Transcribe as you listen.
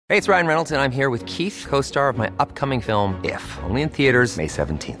Hey, it's Ryan Reynolds, and I'm here with Keith, co-star of my upcoming film, If, only in theaters May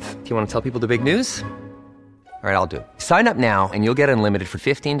 17th. Do you want to tell people the big news? All right, I'll do it. Sign up now and you'll get unlimited for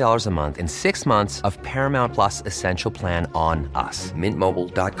 $15 a month and 6 months of Paramount Plus Essential Plan on us.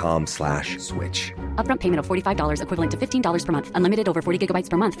 MintMobile.com/switch. Upfront payment of $45 equivalent to $15 per month. Unlimited over 40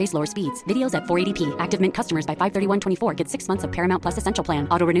 gigabytes per month. Face lower speeds. Videos at 480p. Active Mint customers by 531.24 get 6 months of Paramount Plus Essential Plan.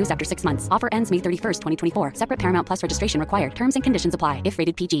 Auto renews after 6 months. Offer ends May 31st, 2024. Separate Paramount Plus registration required. Terms and conditions apply if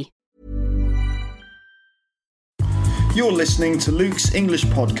rated PG. You're listening to Luke's English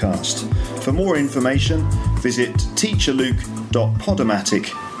Podcast. For more information, visit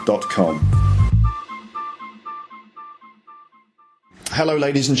teacherluke.podomatic.com. Hello,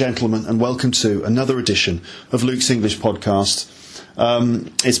 ladies and gentlemen, and welcome to another edition of Luke's English Podcast.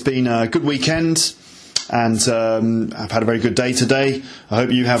 It's been a good weekend, and I've had a very good day today. I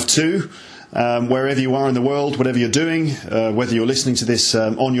hope you have too. Wherever you are in the world, whatever you're doing, whether you're listening to this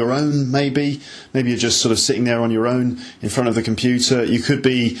on your own, maybe you're just sort of sitting there on your own in front of the computer. You could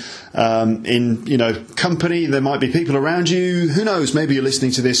be in, company. There might be people around you. Who knows? Maybe you're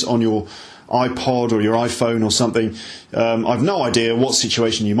listening to this on your iPod or your iPhone or something. I've no idea what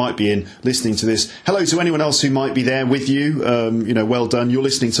situation you might be in listening to this. Hello to anyone else who might be there with you. Well done. You're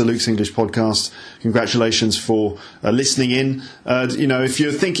listening to Luke's English Podcast. Congratulations for listening in.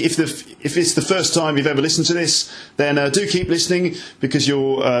 If it's the first time you've ever listened to this, then do keep listening, because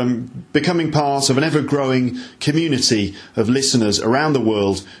you're becoming part of an ever-growing community of listeners around the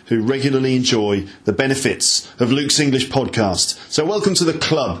world who regularly enjoy the benefits of Luke's English Podcast. So welcome to the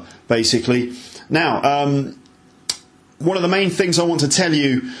club, basically. Now, one of the main things I want to tell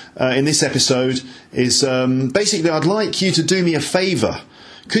you in this episode is basically I'd like you to do me a favour.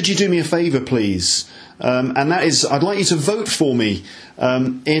 Could you do me a favour, please? And that is, I'd like you to vote for me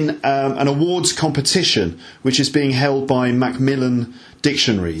in an awards competition which is being held by Macmillan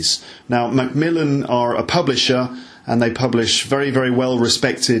Dictionaries. Now, Macmillan are a publisher, and they publish very, very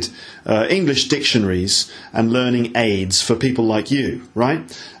well-respected English dictionaries and learning aids for people like you, right?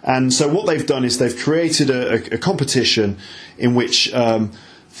 And so what they've done is they've created a competition in which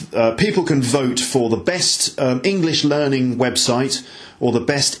people can vote for the best English learning website or the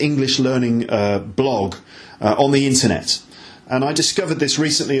best English learning blog on the internet. And I discovered this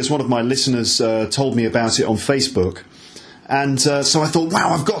recently as one of my listeners told me about it on Facebook. And so I thought,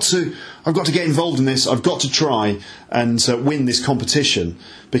 wow, I've got to get involved in this. I've got to try and win this competition,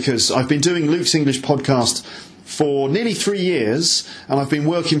 because I've been doing Luke's English Podcast for nearly 3 years, and I've been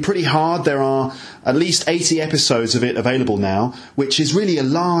working pretty hard. There are at least 80 episodes of it available now, which is really a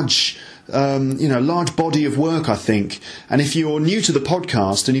large body of work, I think. And if you're new to the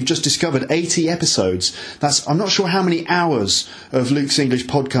podcast and you've just discovered 80 episodes, I'm not sure how many hours of Luke's English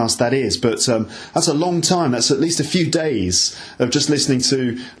Podcast that is, but that's a long time. That's at least a few days of just listening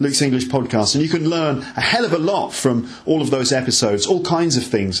to Luke's English Podcast. And you can learn a hell of a lot from all of those episodes, all kinds of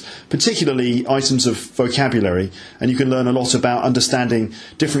things, particularly items of vocabulary. And you can learn a lot about understanding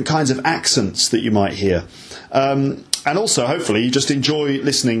different kinds of accents that you might hear. And also, hopefully, you just enjoy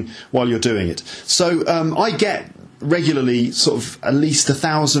listening while you're doing it. So I get regularly sort of at least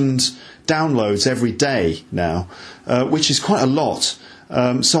 1,000 downloads every day now, which is quite a lot.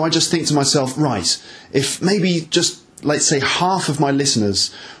 So I just think to myself, right, if maybe just, let's say, half of my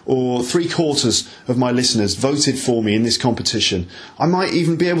listeners or 3/4 of my listeners voted for me in this competition, I might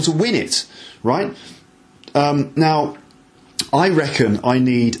even be able to win it, right? Now, I reckon I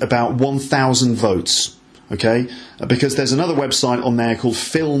need about 1,000 votes. Okay, because there's another website on there called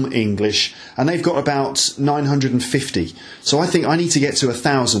Film English, and they've got about 950. So I think I need to get to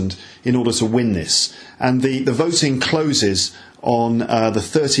 1,000 in order to win this. And the voting closes on the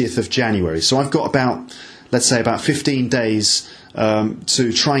 30th of January. So I've got about 15 days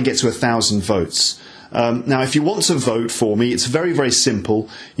to try and get to 1,000 votes. Now, if you want to vote for me, it's very, very simple.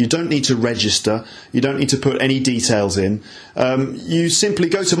 You don't need to register. You don't need to put any details in. You simply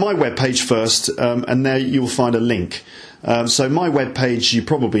go to my webpage first, and there you'll find a link. So my webpage, you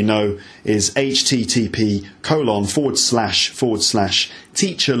probably know, is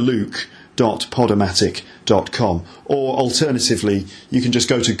http://teacherluke.podomatic.com. Or alternatively, you can just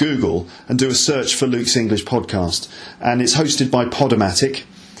go to Google and do a search for Luke's English Podcast. And it's hosted by Podomatic.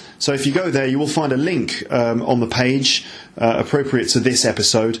 So if you go there, you will find a link on the page appropriate to this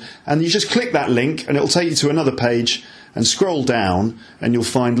episode, and you just click that link and it will take you to another page, and scroll down and you'll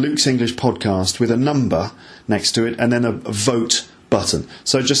find Luke's English Podcast with a number next to it and then a vote button.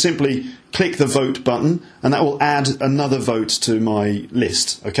 So just simply click the vote button and that will add another vote to my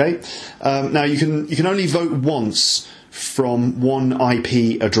list, okay? Now you can only vote once from one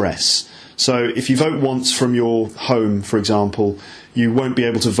IP address. So if you vote once from your home, for example, you won't be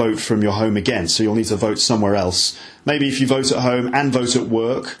able to vote from your home again, so you'll need to vote somewhere else. Maybe if you vote at home and vote at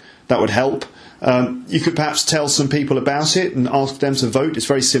work, that would help. You could perhaps tell some people about it and ask them to vote. It's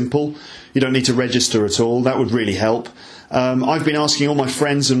very simple. You don't need to register at all. That would really help. I've been asking all my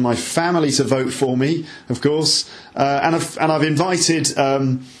friends and my family to vote for me, of course, and I've invited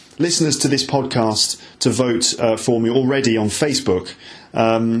listeners to this podcast to vote for me already on Facebook.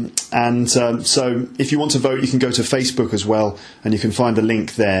 So if you want to vote, you can go to Facebook as well, and you can find the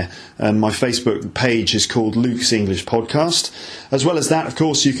link there. And my Facebook page is called Luke's English Podcast. As well as that, of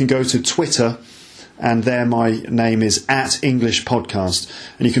course, you can go to Twitter, and there my name is @EnglishPodcast,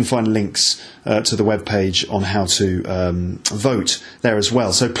 and you can find links to the webpage on how to vote there as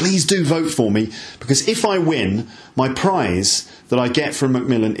well. So please do vote for me, because if I win, my prize that I get from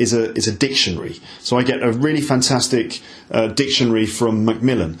Macmillan is a dictionary. So I get a really fantastic dictionary from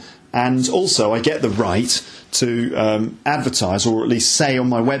Macmillan, and also I get the right to advertise, or at least say on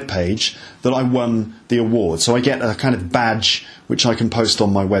my webpage that I won the award. So I get a kind of badge which I can post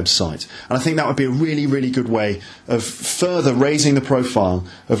on my website. And I think that would be a really, really good way of further raising the profile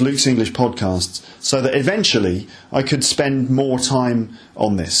of Luke's English Podcasts, so that eventually I could spend more time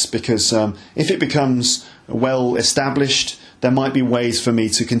on this. Because if it becomes well established, there might be ways for me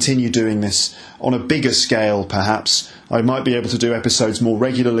to continue doing this on a bigger scale, perhaps. I might be able to do episodes more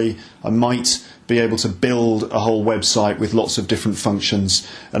regularly. I might be able to build a whole website with lots of different functions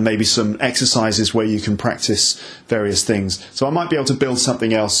and maybe some exercises where you can practice various things. So I might be able to build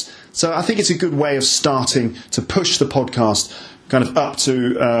something else. So I think it's a good way of starting to push the podcast kind of up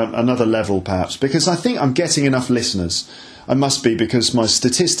to another level, perhaps, because I think I'm getting enough listeners. I must be, because my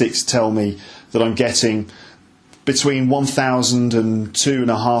statistics tell me that I'm getting between 1,000 and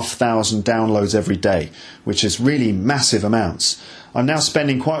 2,500 downloads every day, which is really massive amounts. I'm now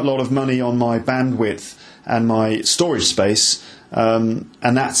spending quite a lot of money on my bandwidth and my storage space, and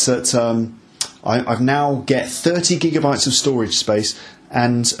that's at I've now get 30 gigabytes of storage space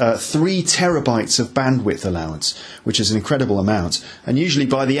and 3 terabytes of bandwidth allowance, which is an incredible amount. And usually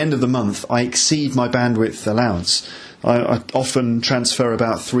by the end of the month, I exceed my bandwidth allowance. I often transfer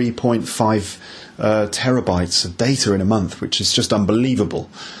about 3.5 terabytes of data in a month, which is just unbelievable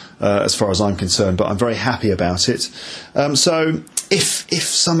as far as I'm concerned, but I'm very happy about it. So if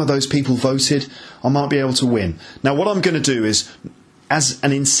some of those people voted, I might be able to win. Now what I'm going to do is, as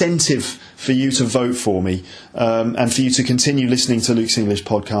an incentive for you to vote for me and for you to continue listening to Luke's English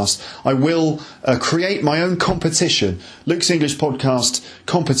Podcast, I will create my own competition, Luke's English Podcast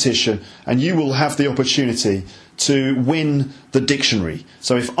competition, and you will have the opportunity to win the dictionary.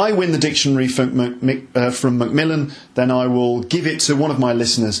 So if I win the dictionary from Macmillan, then I will give it to one of my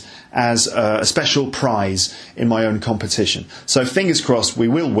listeners as a special prize in my own competition. So fingers crossed we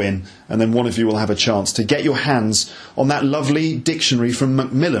will win, and then one of you will have a chance to get your hands on that lovely dictionary from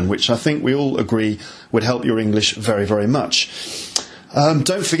Macmillan, which I think we all agree would help your English very, very much.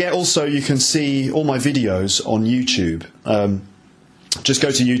 Don't forget also, you can see all my videos on YouTube. Just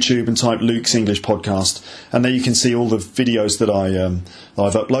go to YouTube and type Luke's English Podcast, and there you can see all the videos that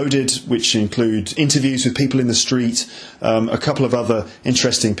I've uploaded, which include interviews with people in the street, a couple of other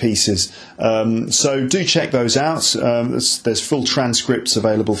interesting pieces. So do check those out. There's full transcripts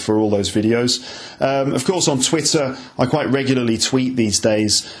available for all those videos. Of course, on Twitter, I quite regularly tweet these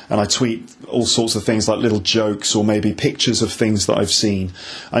days, and I tweet all sorts of things like little jokes or maybe pictures of things that I've seen.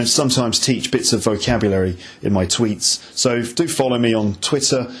 I sometimes teach bits of vocabulary in my tweets. So do follow me on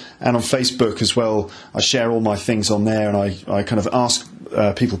Twitter and on Facebook as well. I share all my things on there, and I kind of ask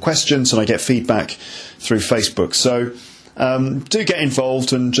people questions, and I get feedback through Facebook. So do get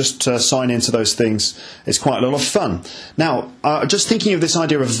involved and just sign into those things. It's quite a lot of fun. Now, just thinking of this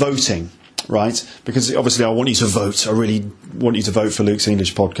idea of voting, right? Because obviously I want you to vote. I really want you to vote for Luke's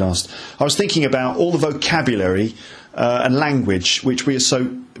English Podcast. I was thinking about all the vocabulary and language which we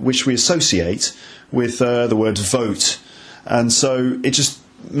associate with the word vote. And so it just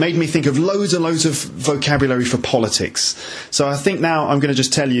made me think of loads and loads of vocabulary for politics. So I think now I'm going to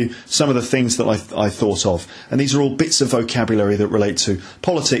just tell you some of the things that I thought of. And these are all bits of vocabulary that relate to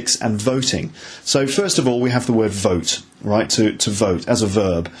politics and voting. So first of all, we have the word vote, right? To vote as a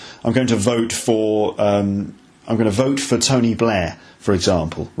verb. I'm going to vote for Tony Blair, for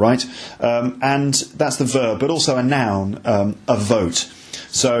example, right? And that's the verb, but also a noun, a vote.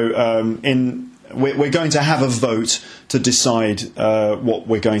 So we're going to have a vote to decide what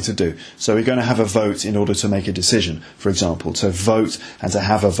we're going to do. So we're going to have a vote in order to make a decision, for example, to vote and to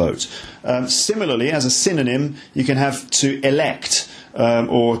have a vote. Similarly, as a synonym, you can have to elect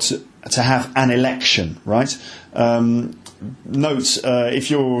or to have an election, right? note, if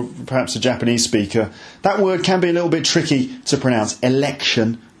you're perhaps a Japanese speaker, that word can be a little bit tricky to pronounce.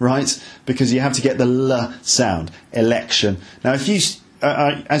 Election, right? Because you have to get the L sound. Election. Now, if you,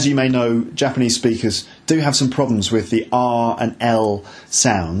 as you may know, Japanese speakers do have some problems with the R and L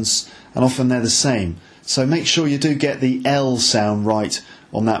sounds, and often they're the same. So make sure you do get the L sound right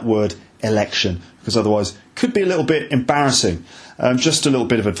on that word, election, because otherwise it could be a little bit embarrassing. Just a little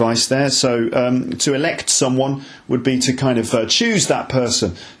bit of advice there. So to elect someone would be to kind of choose that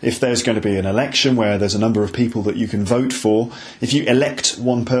person. If there's going to be an election where there's a number of people that you can vote for, if you elect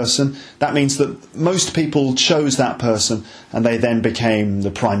one person, that means that most people chose that person and they then became the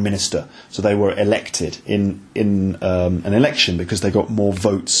Prime Minister. So they were elected in an election because they got more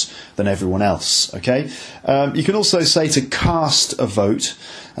votes than everyone else. Okay. You can also say to cast a vote,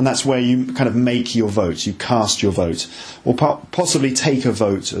 and that's where you kind of make your vote. You cast your vote, or possibly take a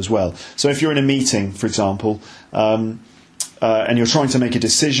vote as well. So if you're in a meeting, for example, and you're trying to make a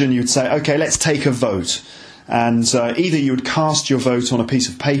decision, you'd say, okay, let's take a vote. And either you would cast your vote on a piece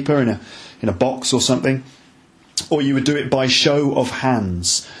of paper in a box or something, or you would do it by show of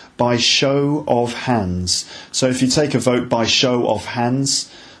hands. By show of hands. So if you take a vote by show of hands,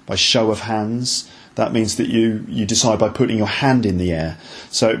 that means that you decide by putting your hand in the air.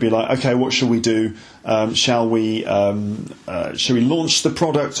 So it'd be like, okay, what shall we do? Shall we launch the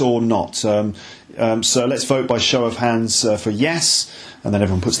product or not? So let's vote by show of hands for yes, and then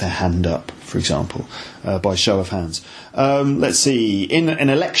everyone puts their hand up, for example, by show of hands. Let's see, in an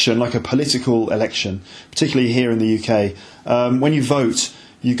election, like a political election, particularly here in the UK, when you vote,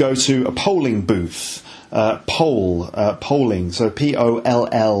 you go to a polling booth, polling, so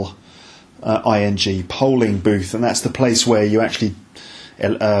P-O-L-L, ING, polling booth, and that's the place where you actually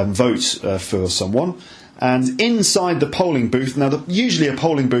vote for someone. And inside the polling booth, now usually a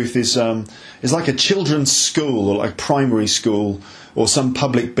polling booth is like a children's school or like primary school or some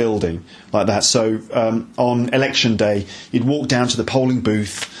public building like that. So on election day, you'd walk down to the polling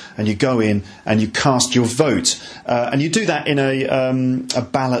booth and you go in and you cast your vote, and you do that in a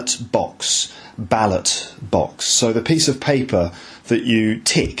ballot box. So the piece of paper that you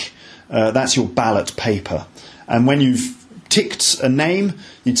tick. That's your ballot paper. And when you've ticked a name,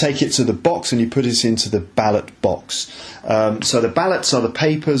 you take it to the box and you put it into the ballot box. So the ballots are the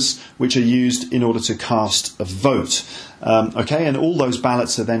papers which are used in order to cast a vote. Okay, and all those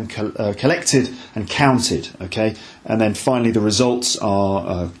ballots are then collected and counted. Okay, and then finally the results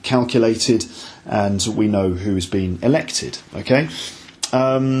are calculated and we know who has been elected. Okay.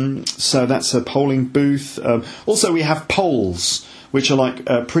 So that's a polling booth. Also we have polls, which are like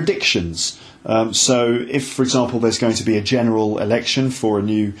predictions. So if, for example, there's going to be a general election for a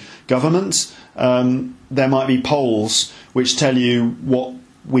new government, there might be polls which tell you what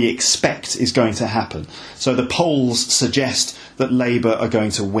we expect is going to happen. So the polls suggest that Labour are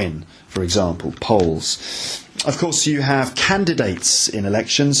going to win, for example, polls. Of course, you have candidates in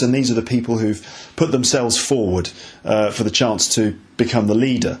elections, and these are the people who've put themselves forward for the chance to become the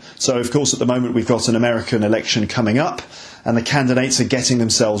leader. So, of course, at the moment we've got an American election coming up, and the candidates are getting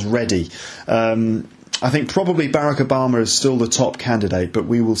themselves ready. I think probably Barack Obama is still the top candidate, but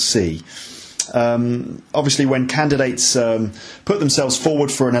we will see. Obviously, when candidates put themselves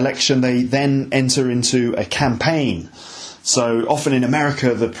forward for an election, they then enter into a campaign. So often in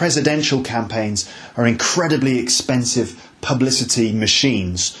America, the presidential campaigns are incredibly expensive publicity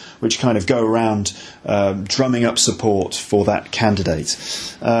machines which kind of go around drumming up support for that candidate.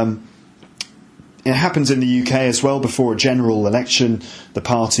 It happens in the UK as well. Before a general election, the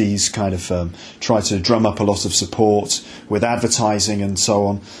parties kind of try to drum up a lot of support with advertising and so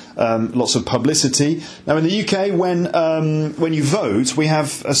on, lots of publicity. Now in the UK, when you vote, we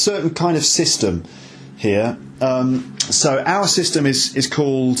have a certain kind of system here. So our system is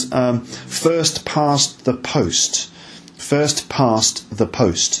called first past the post. First past the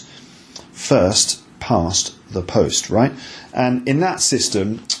post. First past the post, right? And in that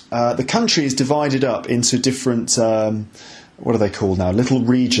system, the country is divided up into different, what are they called now? Little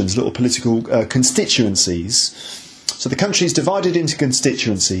regions, little political constituencies. So the country is divided into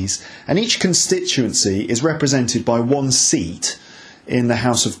constituencies, and each constituency is represented by one seat in the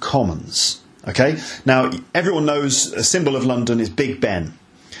House of Commons. Okay? Now, everyone knows a symbol of London is Big Ben,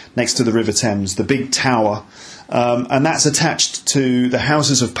 next to the River Thames, the big tower, and that's attached to the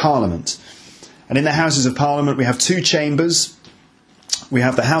Houses of Parliament. And in the Houses of Parliament we have two chambers. We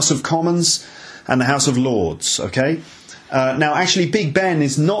have the House of Commons and the House of Lords, okay? Now, actually, Big Ben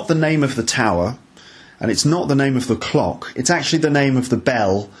is not the name of the tower, and it's not the name of the clock. It's actually the name of the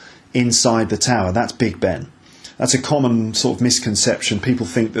bell inside the tower. That's Big Ben. That's a common sort of misconception. People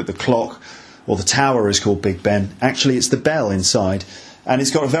think that the clock or the tower is called Big Ben. Actually, it's the bell inside. And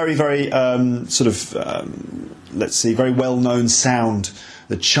it's got a very, very very well-known sound,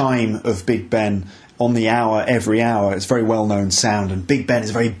 the chime of Big Ben on the hour, every hour. It's a very well-known sound, and Big Ben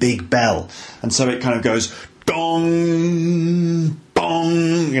is a very big bell. And so it kind of goes dong,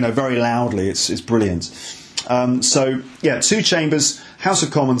 bong, very loudly. It's brilliant. Two chambers, House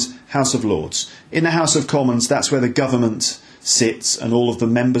of Commons, House of Lords. In the House of Commons, that's where the government sits and all of the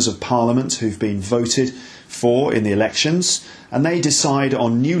members of Parliament who've been voted for in the elections, and they decide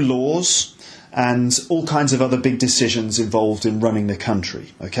on new laws and all kinds of other big decisions involved in running the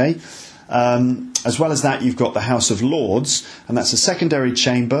country, okay? As well as that, you've got the House of Lords, and that's a secondary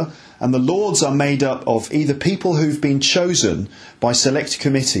chamber, and the Lords are made up of either people who've been chosen by select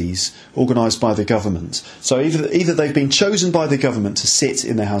committees organised by the government. So either they've been chosen by the government to sit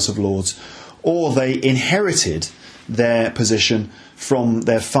in the House of Lords, or they inherited their position from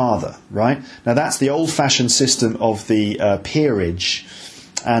their father, right? Now that's the old-fashioned system of the peerage,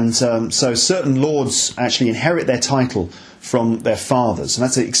 and so certain lords actually inherit their title from their fathers, and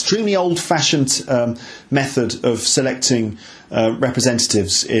that's an extremely old-fashioned method of selecting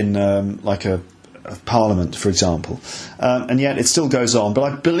representatives in like a parliament, for example, and yet it still goes on. But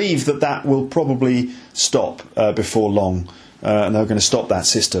I believe that will probably stop before long, and they're going to stop that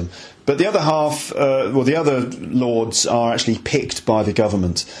system. But the other half, the other lords are actually picked by the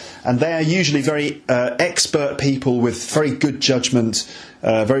government, and they are usually very expert people with very good judgment,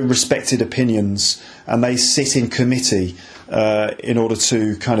 very respected opinions, and they sit in committee in order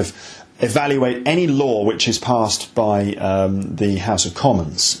to kind of evaluate any law which is passed by the House of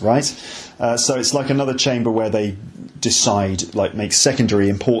Commons, right? So it's like another chamber where they decide, like make secondary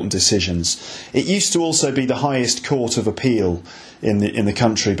important decisions. It used to also be the highest court of appeal in the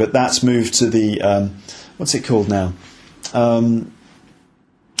country, but that's moved to the what's it called now?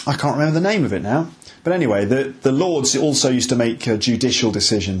 I can't remember the name of it now. But anyway, the Lords also used to make judicial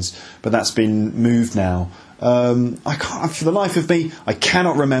decisions, but that's been moved now. I can't, for the life of me, I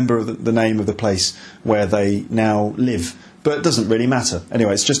cannot remember the name of the place where they now live. But it doesn't really matter.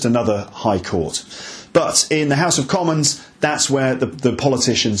 Anyway, it's just another high court. But in the House of Commons, that's where the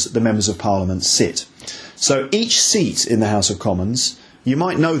politicians, the members of Parliament, sit. So each seat in the House of Commons, you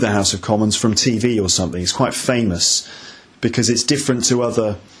might know the House of Commons from TV or something. It's quite famous because it's different to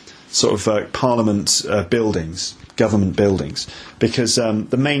other sort of Parliament buildings, government buildings, because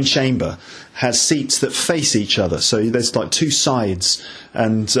the main chamber has seats that face each other. So there's like two sides,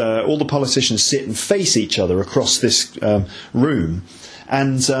 and all the politicians sit and face each other across this room.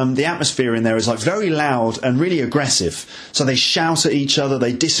 And the atmosphere in there is like very loud and really aggressive. So they shout at each other,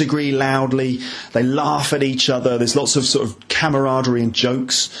 they disagree loudly, they laugh at each other. There's lots of sort of camaraderie and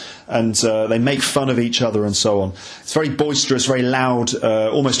jokes, and they make fun of each other and so on. It's very boisterous, very loud,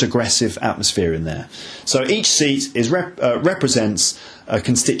 almost aggressive atmosphere in there. So each seat is represents a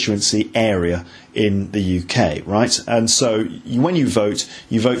constituency area in the UK, right? And so when you vote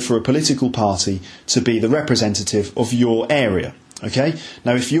for a political party to be the representative of your area. Okay.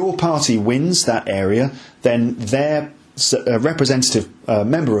 Now, if your party wins that area, then their representative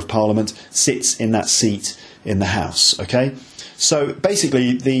member of Parliament sits in that seat in the House. Okay. So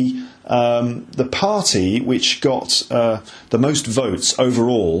basically, the party which got the most votes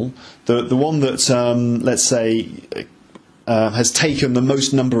overall, the one that let's say has taken the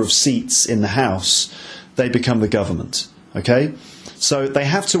most number of seats in the House, they become the government. Okay. So they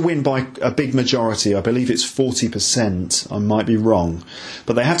have to win by a big majority. I believe it's 40%. I might be wrong.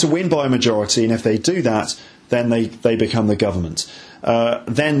 But they have to win by a majority, and if they do that, then they become the government.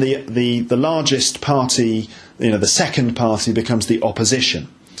 Then the largest party, the second party, becomes the opposition.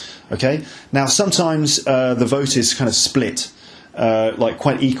 Okay? Now, sometimes the vote is kind of split, like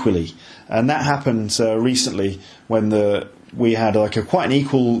quite equally. And that happened recently when we had like quite an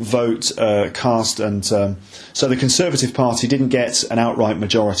equal vote cast, and so the Conservative Party didn't get an outright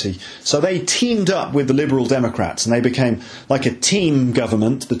majority. So they teamed up with the Liberal Democrats, and they became like a team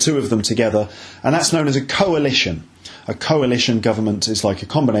government, the two of them together, and that's known as a coalition. A coalition government is like a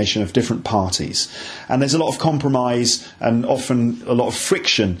combination of different parties. And there's a lot of compromise and often a lot of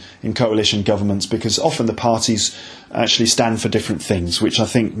friction in coalition governments, because often the parties actually stand for different things, which I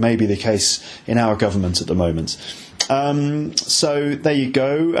think may be the case in our government at the moment. So there you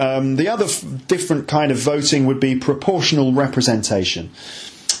go. The other different kind of voting would be proportional representation.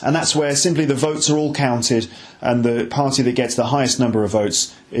 And that's where simply the votes are all counted, and the party that gets the highest number of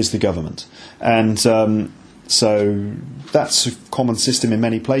votes is the government. And so that's a common system in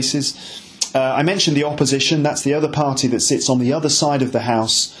many places. I mentioned the opposition. That's the other party that sits on the other side of the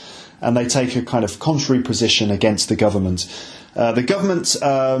House, and they take a kind of contrary position against the government. The government,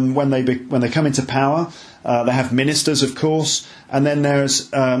 when they come into power, they have ministers, of course, and then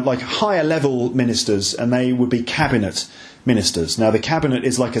there's like higher level ministers, and they would be cabinet ministers. Now, the cabinet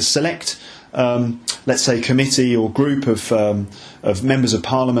is like a select, let's say, committee or group of members of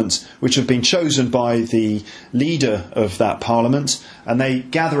parliament which have been chosen by the leader of that parliament, and they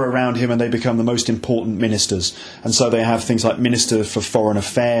gather around him and they become the most important ministers. And so they have things like Minister for Foreign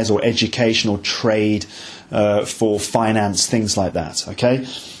Affairs or Education or Trade, for finance, things like that. Okay,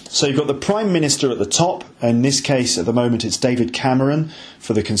 so you've got the Prime Minister at the top. In this case, at the moment, it's David Cameron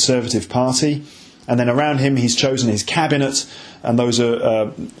for the Conservative Party. And then around him, he's chosen his cabinet, and those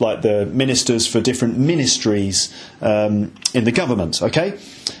are like the ministers for different ministries in the government. Okay,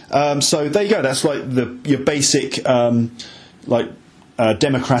 so there you go. That's like your basic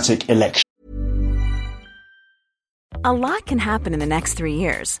democratic election. A lot can happen in the next 3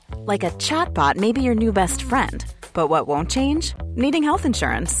 years, like a chatbot may be your new best friend. But what won't change? Needing health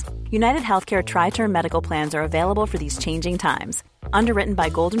insurance. United Healthcare Tri-Term Medical Plans are available for these changing times. Underwritten by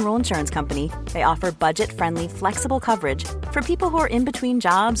Golden Rule Insurance Company, they offer budget-friendly, flexible coverage for people who are in between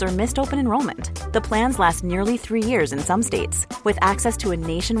jobs or missed open enrollment. The plans last nearly 3 years in some states, with access to a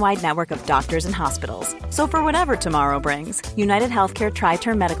nationwide network of doctors and hospitals. So for whatever tomorrow brings, United Healthcare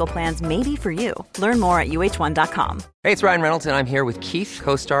Tri-Term Medical Plans may be for you. Learn more at uh1.com. Hey, it's Ryan Reynolds, and I'm here with Keith,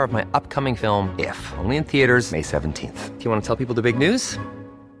 co-star of my upcoming film, If, only in theaters May 17th. Do you want to tell people the big news?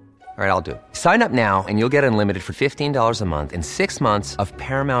 All right, I'll do it. Sign up now and you'll get unlimited for $15 a month and 6 months of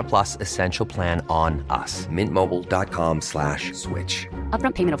Paramount Plus Essential Plan on us. MintMobile.com/switch.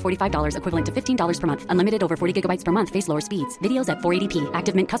 Upfront payment of $45 equivalent to $15 per month. Unlimited over 40 gigabytes per month. Face lower speeds. Videos at 480p.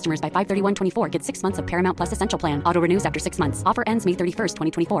 Active Mint customers by 531.24 get 6 months of Paramount Plus Essential Plan. Auto renews after 6 months. Offer ends May 31st,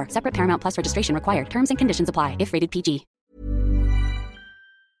 2024. Separate Paramount Plus registration required. Terms and conditions apply if rated PG.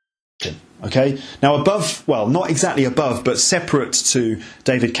 Okay, now above, well, not exactly above, but separate to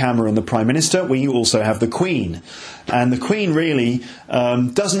David Cameron, the Prime Minister, we also have the Queen. And the Queen really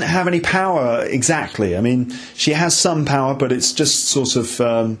doesn't have any power exactly. I mean, she has some power, but it's just sort of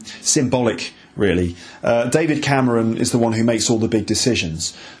symbolic, really. David Cameron is the one who makes all the big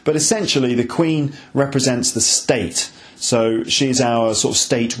decisions. But essentially, the Queen represents the state. So she's our sort of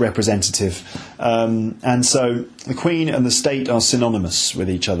state representative. And so the Queen and the state are synonymous with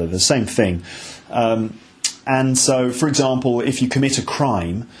each other, the same thing. And so, for example, if you commit a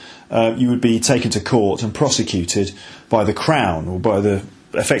crime, you would be taken to court and prosecuted by the Crown, or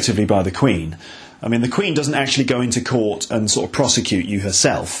effectively by the Queen. I mean, the Queen doesn't actually go into court and sort of prosecute you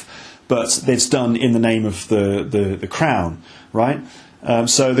herself, but it's done in the name of the Crown, right?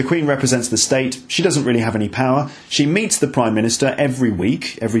 So the Queen represents the state. She doesn't really have any power. She meets the Prime Minister every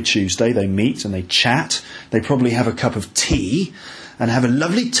week, every Tuesday. They meet and they chat. They probably have a cup of tea and have a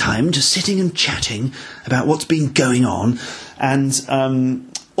lovely time just sitting and chatting about what's been going on. And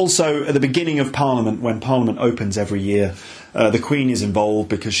also at the beginning of Parliament, when Parliament opens every year, the Queen is involved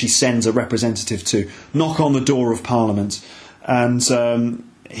because she sends a representative to knock on the door of Parliament. And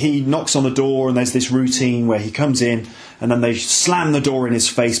he knocks on the door, and there's this routine where he comes in and then they slam the door in his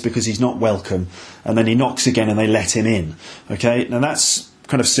face because he's not welcome, and then he knocks again and they let him in. Okay, now that's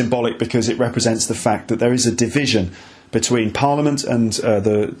kind of symbolic because it represents the fact that there is a division between Parliament and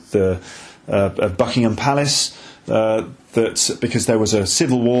the Buckingham Palace, that because there was a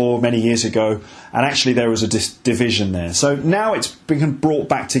civil war many years ago, and actually there was a division there. So now it's been brought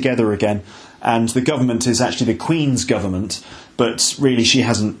back together again, and the government is actually the Queen's government, but really she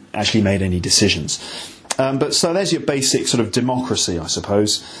hasn't actually made any decisions. But so there's your basic sort of democracy, I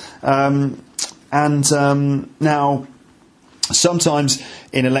suppose. Now, sometimes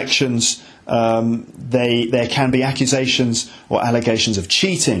in elections, there can be accusations or allegations of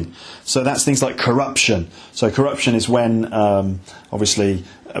cheating. So that's things like corruption. So corruption is when, obviously,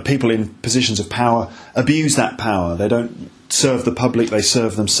 people in positions of power abuse that power. They don't serve the public, they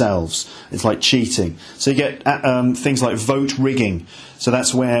serve themselves. It's like cheating. So you get things like vote rigging. So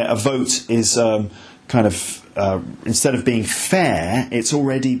that's where a vote is instead of being fair, it's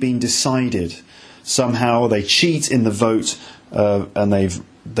already been decided. Somehow they cheat in the vote, and they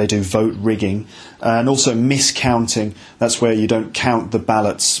do vote rigging, and also miscounting. That's where you don't count the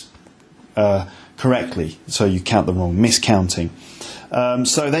ballots correctly, so you count them wrong. Miscounting.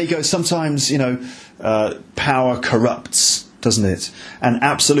 So there you go. Sometimes power corrupts, doesn't it? And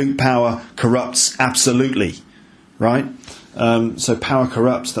absolute power corrupts absolutely, right? So power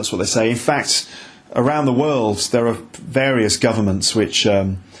corrupts. That's what they say. In fact, around the world there are various governments which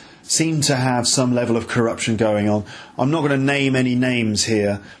seem to have some level of corruption going on. I'm not going to name any names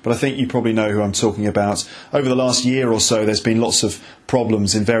here, but I think you probably know who I'm talking about. Over the last year or so, there's been lots of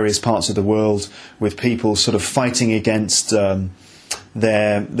problems in various parts of the world with people sort of fighting against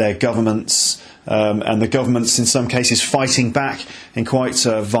their governments, and the governments in some cases fighting back in quite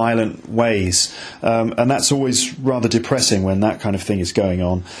violent ways, and that's always rather depressing when that kind of thing is going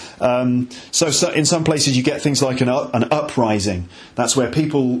on. So in some places you get things like an uprising. That's where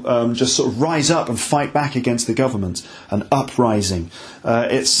people just sort of rise up and fight back against the government. An uprising.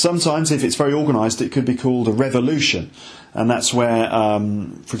 It's sometimes, if it's very organised, it could be called a revolution, and that's where,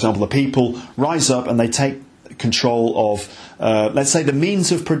 for example, the people rise up and they take control of, let's say, the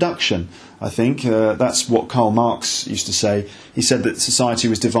means of production. I think that's what Karl Marx used to say. He said that society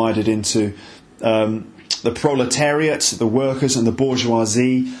was divided into the proletariat, the workers, and the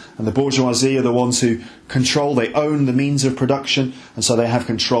bourgeoisie. And the bourgeoisie are the ones who control, they own the means of production, and so they have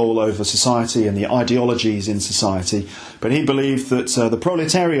control over society and the ideologies in society. But he believed that the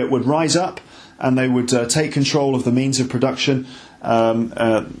proletariat would rise up and they would take control of the means of production,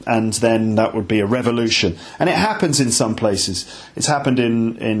 and then that would be a revolution. And it happens in some places. It's happened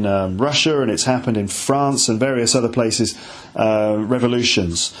in Russia, and it's happened in France and various other places,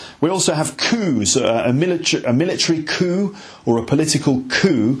 revolutions. We also have coups, a military coup or a political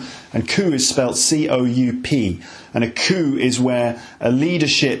coup, and coup is spelt C-O-U-P. And a coup is where a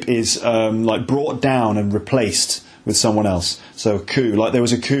leadership is like brought down and replaced with someone else. So a coup, like there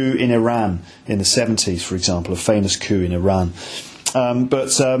was a coup in Iran in the 70s, for example, a famous coup in Iran.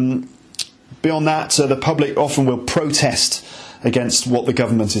 But beyond that, the public often will protest against what the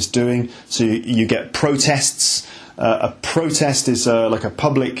government is doing. So you get protests. A protest is like a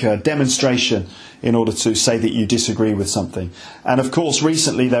public demonstration in order to say that you disagree with something. And of course,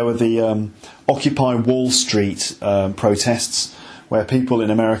 recently there were the Occupy Wall Street protests, where people in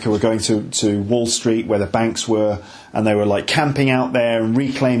America were going to Wall Street, where the banks were, and they were like camping out there and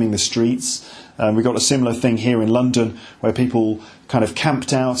reclaiming the streets. We got a similar thing here in London, where people kind of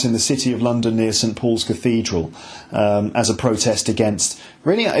camped out in the city of London near St Paul's Cathedral as a protest against.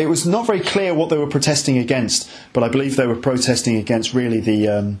 Really, it was not very clear what they were protesting against, but I believe they were protesting against really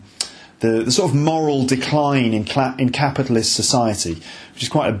the sort of moral decline in capitalist society, which is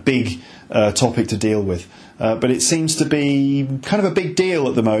quite a big topic to deal with. But it seems to be kind of a big deal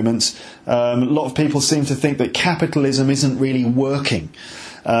at the moment. A lot of people seem to think that capitalism isn't really working.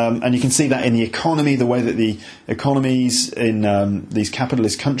 And you can see that in the economy, the way that the economies in these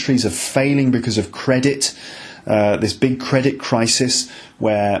capitalist countries are failing because of credit, this big credit crisis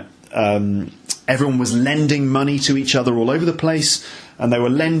where everyone was lending money to each other all over the place, and they were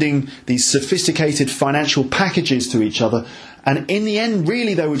lending these sophisticated financial packages to each other, and in the end,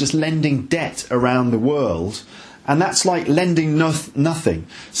 really, they were just lending debt around the world, and that's like lending nothing.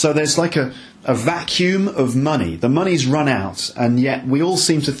 So there's like a vacuum of money. The money's run out, and yet we all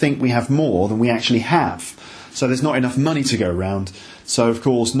seem to think we have more than we actually have. So there's not enough money to go around. So, of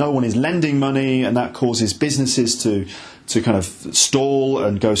course, no one is lending money, and that causes businesses to kind of stall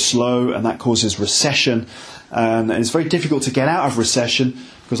and go slow, and that causes recession. And it's very difficult to get out of recession,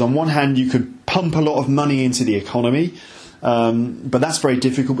 because on one hand you could pump a lot of money into the economy, but that's very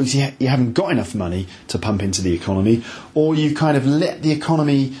difficult because you haven't got enough money to pump into the economy, or you kind of let the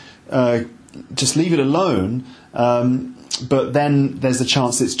economy just leave it alone, but then there's the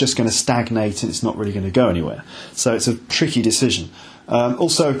chance that it's just going to stagnate and it's not really going to go anywhere. So it's a tricky decision.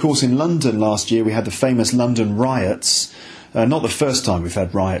 Also, of course, in London last year we had the famous London riots. Not the first time we've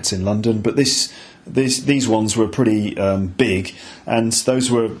had riots in London, but these ones were pretty big, and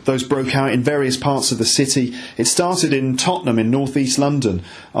those broke out in various parts of the city. It started in Tottenham in northeast London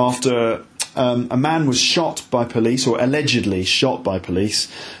after a man was shot by police, or allegedly shot by police.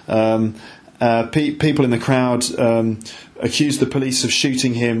 People in the crowd accused the police of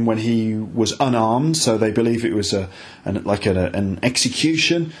shooting him when he was unarmed, so they believe it was an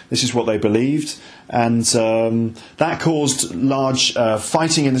execution. This is what they believed, and that caused large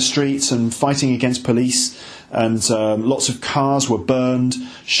fighting in the streets and fighting against police, and lots of cars were burned,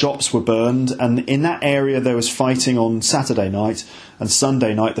 shops were burned, and in that area there was fighting on Saturday night, and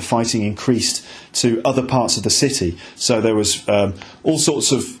Sunday night the fighting increased to other parts of the city. So there was all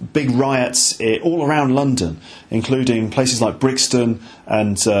sorts of big riots all around London, including places like Brixton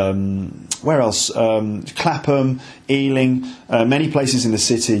and where else? Clapham, Ealing, many places in the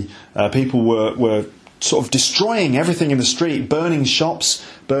city. People were sort of destroying everything in the street, burning shops,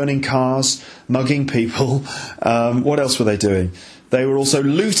 burning cars, mugging people. What else were they doing? They were also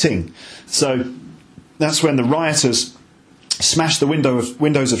looting. So that's when the rioters smash the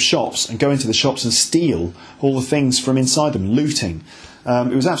windows of shops and go into the shops and steal all the things from inside them, looting.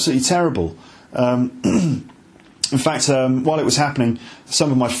 It was absolutely terrible. In fact, while it was happening,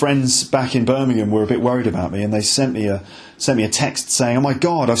 some of my friends back in Birmingham were a bit worried about me, and they sent me a text saying, "Oh my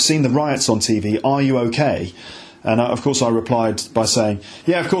God, I've seen the riots on TV. Are you okay?" And of course I replied by saying,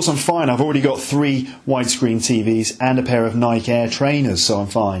 "Yeah, of course I'm fine. I've already got 3 widescreen TVs and a pair of Nike Air trainers, so I'm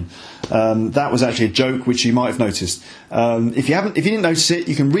fine." That was actually a joke, which you might have noticed. If you didn't notice it,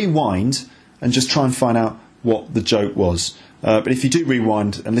 you can rewind and just try and find out what the joke was. But if you do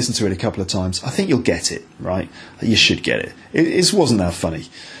rewind and listen to it a couple of times, I think you'll get it, right? You should get it. It wasn't that funny.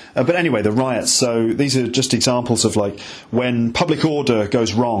 But anyway, the riots. So these are just examples of like when public order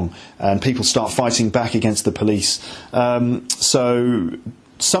goes wrong and people start fighting back against the police. So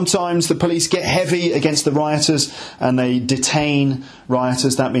sometimes the police get heavy against the rioters and they detain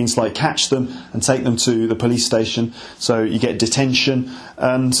rioters. That means like catch them and take them to the police station. So you get detention.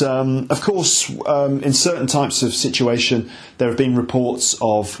 And of course, in certain types of situation, there have been reports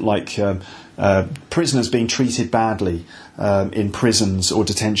of like prisoners being treated badly in prisons or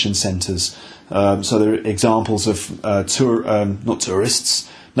detention centres. So there are examples of not tourists.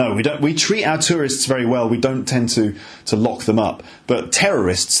 No, we don't. We treat our tourists very well. We don't tend to lock them up. But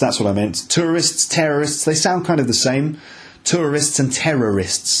terrorists, that's what I meant. Tourists, terrorists, they sound kind of the same. Tourists and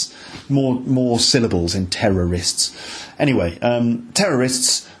terrorists. More syllables in terrorists. Anyway,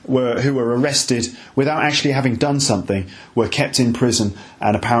 terrorists who were arrested without actually having done something were kept in prison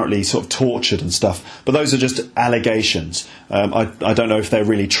and apparently sort of tortured and stuff. But those are just allegations. I don't know if they're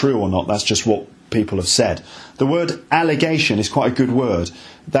really true or not. That's just what people have said. The word allegation is quite a good word.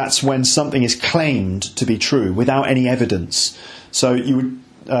 That's when something is claimed to be true without any evidence. So you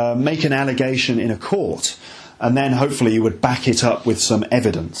would make an allegation in a court, and then hopefully you would back it up with some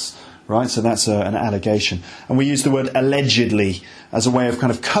evidence. Right, so that's an allegation. And we use the word allegedly as a way of kind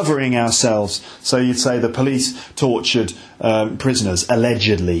of covering ourselves. So you'd say the police tortured prisoners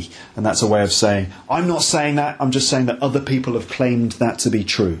allegedly. And that's a way of saying, I'm not saying that, I'm just saying that other people have claimed that to be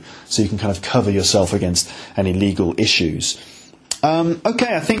true. So you can kind of cover yourself against any legal issues.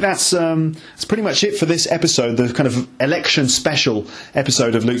 Okay, I think that's pretty much it for this episode, the kind of election special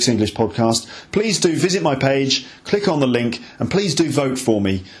episode of Luke's English Podcast. Please do visit my page, click on the link, and please do vote for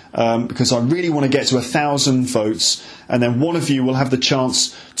me, because I really want to get to 1,000 votes, and then one of you will have the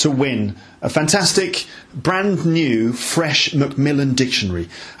chance to win a fantastic, brand new, fresh Macmillan dictionary.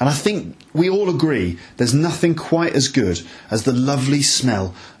 And I think we all agree there's nothing quite as good as the lovely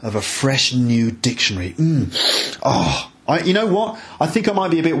smell of a fresh new dictionary. You know what? I think I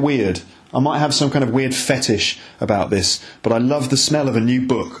might be a bit weird. I might have some kind of weird fetish about this, but I love the smell of a new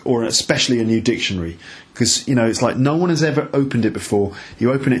book, or especially a new dictionary, because, you know, it's like no one has ever opened it before.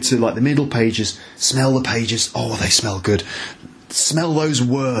 You open it to like the middle pages, smell the pages, oh, they smell good. Smell those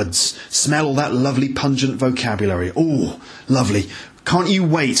words, smell all that lovely pungent vocabulary. Oh, lovely. Can't you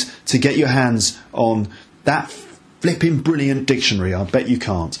wait to get your hands on that flipping brilliant dictionary? I bet you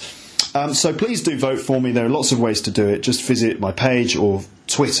can't. So please do vote for me. There are lots of ways to do it. Just visit my page or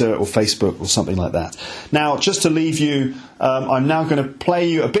Twitter or Facebook or something like that. Now, just to leave you, I'm now going to play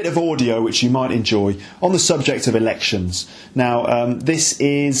you a bit of audio which you might enjoy on the subject of elections. Now, this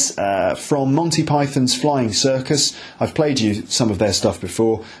is from Monty Python's Flying Circus. I've played you some of their stuff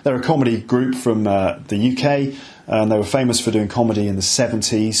before. They're a comedy group from the UK, and they were famous for doing comedy in the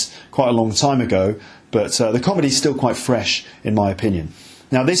 70s, quite a long time ago, but the comedy is still quite fresh, in my opinion.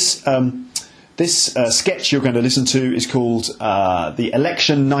 Now, this sketch you're going to listen to is called the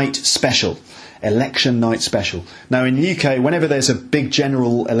Election Night Special. Election Night Special. Now, in the UK, whenever there's a big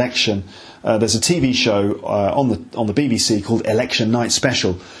general election, there's a TV show on the BBC called Election Night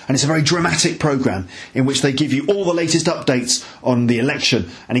Special, and it's a very dramatic programme in which they give you all the latest updates on the election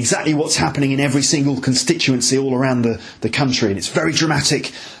and exactly what's happening in every single constituency all around the country, and it's very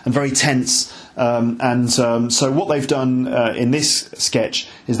dramatic and very tense. So what they've done in this sketch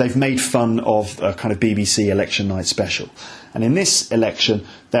is they've made fun of a kind of BBC Election Night Special. And in this election,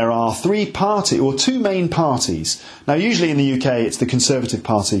 there are two main parties. Now, usually in the UK, it's the Conservative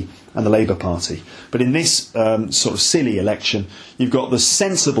Party and the Labour Party. But in this sort of silly election, you've got the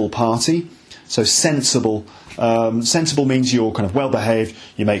Sensible Party. So sensible means you're kind of well-behaved,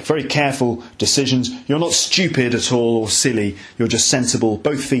 you make very careful decisions, you're not stupid at all or silly, you're just sensible,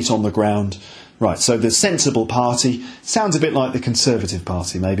 both feet on the ground. Right, so the Sensible Party sounds a bit like the Conservative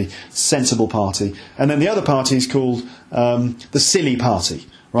Party, maybe. Sensible Party. And then the other party is called the Silly Party.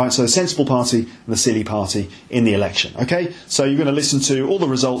 right? So the sensible party and the silly party in the election, okay? So you're going to listen to all the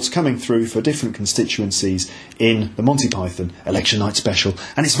results coming through for different constituencies in the Monty Python Election Night Special.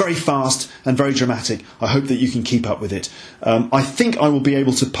 And it's very fast and very dramatic. I hope that you can keep up with it. I think I will be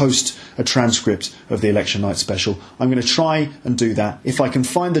able to post a transcript of the Election Night Special. I'm going to try and do that. If I can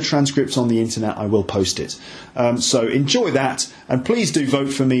find the transcript on the internet, I will post it. So enjoy that, and please do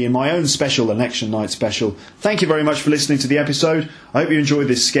vote for me in my own special Election Night Special. Thank you very much for listening to the episode. I hope you enjoyed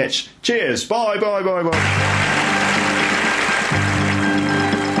this sketch. Cheers. Bye, bye, bye, bye.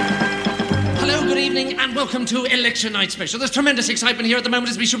 Hello, good evening, and welcome to Election Night Special. There's tremendous excitement here at the moment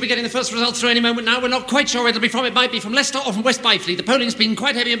as we should be getting the first results through any moment now. We're not quite sure where it'll be from. It might be from Leicester or from West Byfleet. The polling's been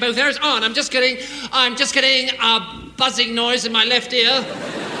quite heavy in both areas. Oh, and I'm just getting a buzzing noise in my left ear.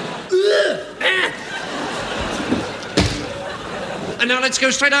 And now let's go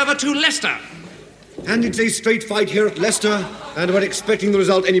straight over to Leicester. And it's a straight fight here at Leicester, and we're expecting the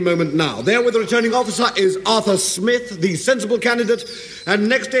result any moment now. There with the returning officer is Arthur Smith, the sensible candidate, and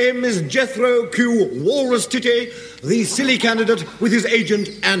next to him is Jethro Q. Walrus Titty, the silly candidate with his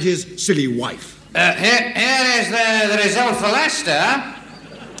agent and his silly wife. Here is the result for Leicester.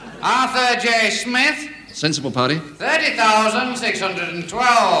 Arthur J. Smith. Sensible party.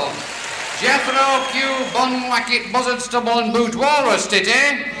 30,612. Jethro Q. Bunwacket Buzzard Stubble and Boot Walrus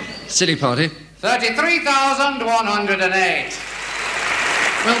Titty. Silly party. 33,108.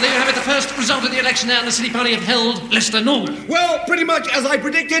 Well, there you have it, the first result of the election now, and the silly party have held Leicester Norman. Well, pretty much as I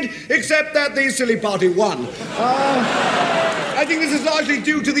predicted, except that the silly party won. I think this is largely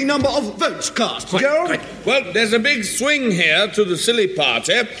due to the number of votes cast. Joe? Well, there's a big swing here to the silly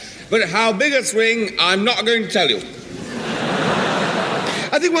party, but how big a swing, I'm not going to tell you.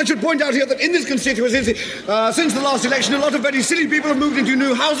 I think one should point out here that in this constituency, since the last election, a lot of very silly people have moved into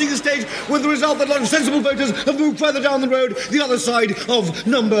new housing estates, with the result that a lot of sensible voters have moved further down the road, the other side of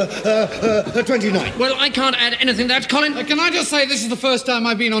number 29. Well, I can't add anything to that, Colin. Can I just say this is the first time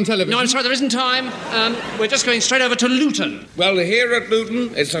I've been on television? No, I'm sorry, there isn't time. We're just going straight over to Luton. Well, here at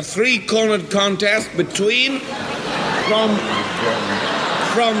Luton, it's a three-cornered contest between, from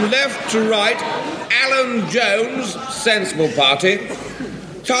left to right, Alan Jones, sensible party,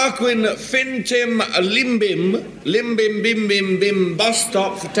 Tarquin Fintim Limbim Bim Bim Bim Bus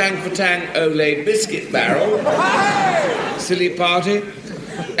Stop for Tang Olay Biscuit Barrel, silly party,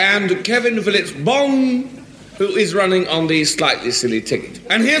 and Kevin Phillips Bong, who is running on the slightly silly ticket.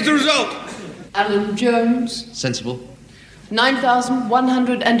 And here's the result. Alan Jones. Sensible.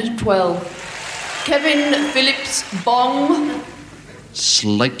 9,112. Kevin Phillips Bong.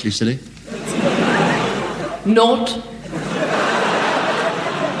 Slightly silly. Not.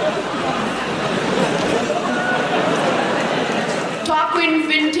 Tarquin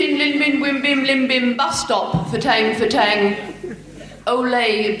Fintin Limbin Wimbim Limbim Bus Stop for Tang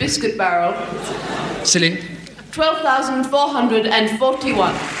Olay Biscuit Barrel. Silly.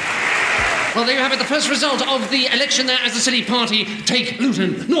 12,441. Well, there you have it, the first result of the election there as the silly party take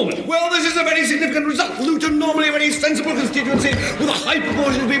Luton Norman. Well, this is a very significant result. Luton, normally a very sensible constituency with a high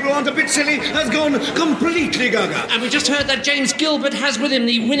proportion of people who aren't a bit silly, has gone completely gaga. And we just heard that James Gilbert has with him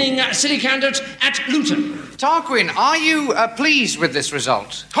the winning silly candidate at Luton. Tarquin, are you pleased with this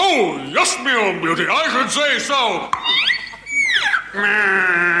result? Oh, yes, me own beauty, I should say so.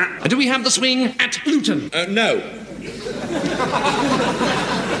 Do we have the swing at Luton? No.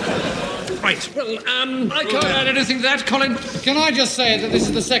 Right, well, I can't add anything to that, Colin. Can I just say that this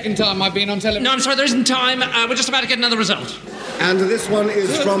is the second time I've been on television? No, I'm sorry, there isn't time. We're just about to get another result. And this one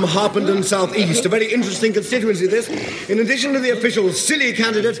is from Harpenden South East, a very interesting constituency, this. In addition to the official silly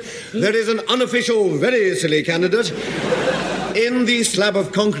candidate, there is an unofficial very silly candidate in the slab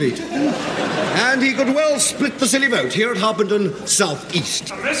of concrete. And he could well split the silly vote here at Harpenden South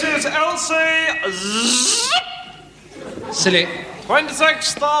East. This is Elsie Silly.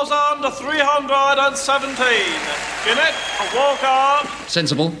 26,317. Jeanette Walker.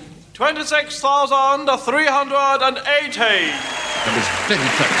 Sensible. 26,318. That was very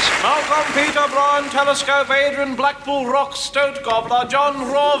close. Malcolm Peter Brown Telescope, Adrian Blackpool Rock Stoat Gobbler,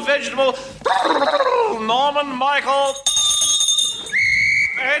 John Raw Vegetable, Norman Michael,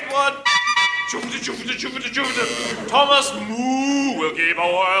 Edward Jupiter, Thomas Moo will give a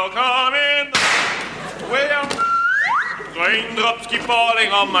welcome in. William, raindrops keep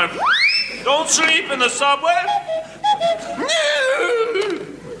falling on my. Don't sleep in the subway.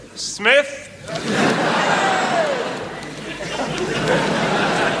 Smith.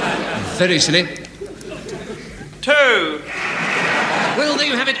 Very silly. 2. Well, there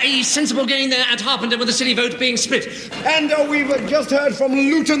you have it. A sensible gain there at Harpenden with the city vote being split. And we've just heard from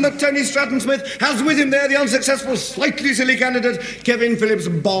Luton that Tony Stratton-Smith has with him there the unsuccessful, slightly silly candidate, Kevin Phillips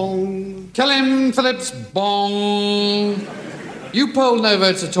Bong. Kevin Phillips Bong. You polled no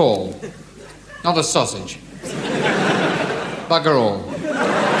votes at all. Not a sausage. Bugger all.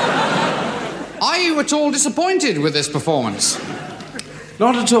 Are you at all disappointed with this performance?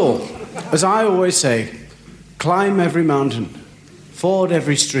 Not at all. As I always say, climb every mountain, ford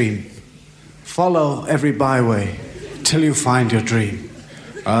every stream, follow every byway, till you find your dream.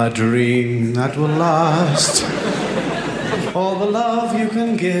 A dream that will last, all the love you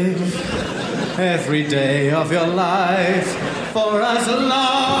can give, every day of your life, for as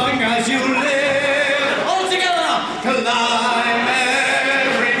long as you live. All together, climb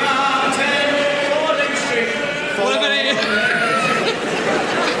every mountain, ford every stream,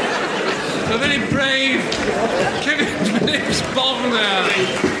 A very brave Kevin Phillips Bong there.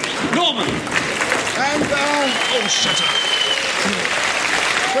 Norman. And, oh, shut up.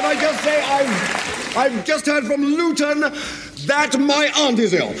 Can I just say, I've just heard from Luton that my aunt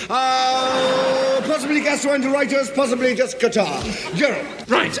is ill. Possibly gastroenteritis, possibly just catarrh. Gerald.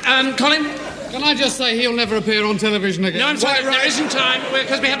 Right, Colin? Can I just say he'll never appear on television again? No, I'm sorry, there isn't time,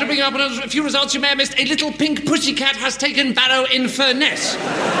 because we have to bring up a few results you may have missed. A little pink pussycat has taken Barrow in Furness.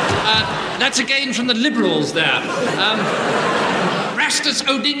 That's a gain from the Liberals there. Rastus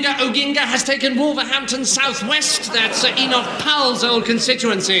Oginga has taken Wolverhampton South West. That's Enoch Powell's old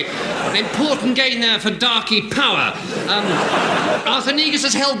constituency. An important gain there for Darky Power. Arthur Negus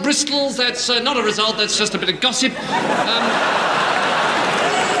has held Bristol's. That's not a result, that's just a bit of gossip.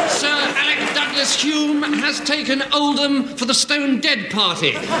 Sir Alec Douglas Hume has taken Oldham for the Stone Dead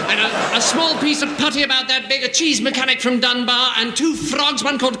Party. And a small piece of putty about that big, a cheese mechanic from Dunbar, and two frogs,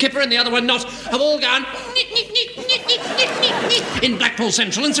 one called Kipper and the other one not, have all gone in Blackpool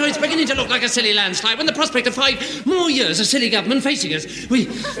Central, and so it's beginning to look like a silly landslide when the prospect of 5 more years of silly government facing us.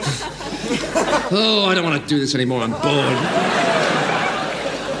 Oh, I don't want to do this anymore, I'm bored.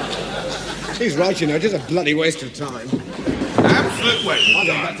 He's right, you know, it is a bloody waste of time. Absolute waste. I'm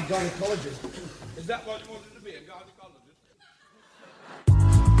going back to gynaecologist. Is that what you wanted to be, a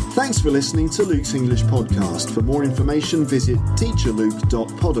gynaecologist? Thanks for listening to Luke's English Podcast. For more information, visit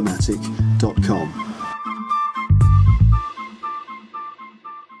teacherluke.podomatic.com.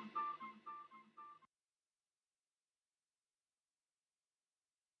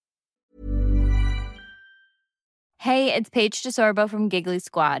 Hey, it's Paige DeSorbo from Giggly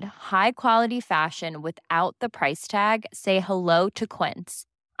Squad. High quality fashion without the price tag. Say hello to Quince.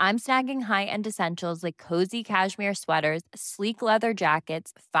 I'm snagging high-end essentials like cozy cashmere sweaters, sleek leather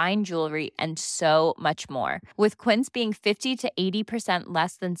jackets, fine jewelry, and so much more. With Quince being 50 to 80%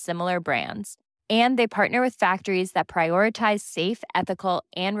 less than similar brands. And they partner with factories that prioritize safe, ethical,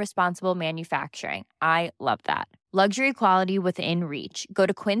 and responsible manufacturing. I love that. Luxury quality within reach. Go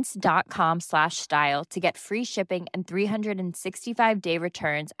to quince.com/style to get free shipping and 365-day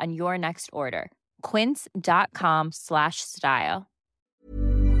returns on your next order. Quince.com/style.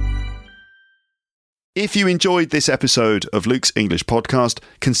 If you enjoyed this episode of Luke's English Podcast,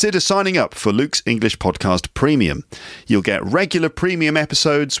 consider signing up for Luke's English Podcast Premium. You'll get regular premium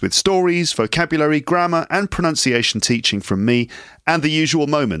episodes with stories, vocabulary, grammar, and pronunciation teaching from me, and the usual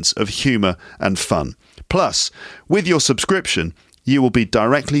moments of humour and fun. Plus, with your subscription, you will be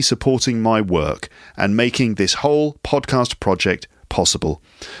directly supporting my work and making this whole podcast project possible.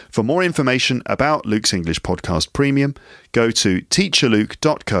 For more information about Luke's English Podcast Premium, go to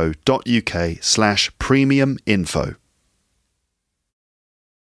teacherluke.co.uk/premium info.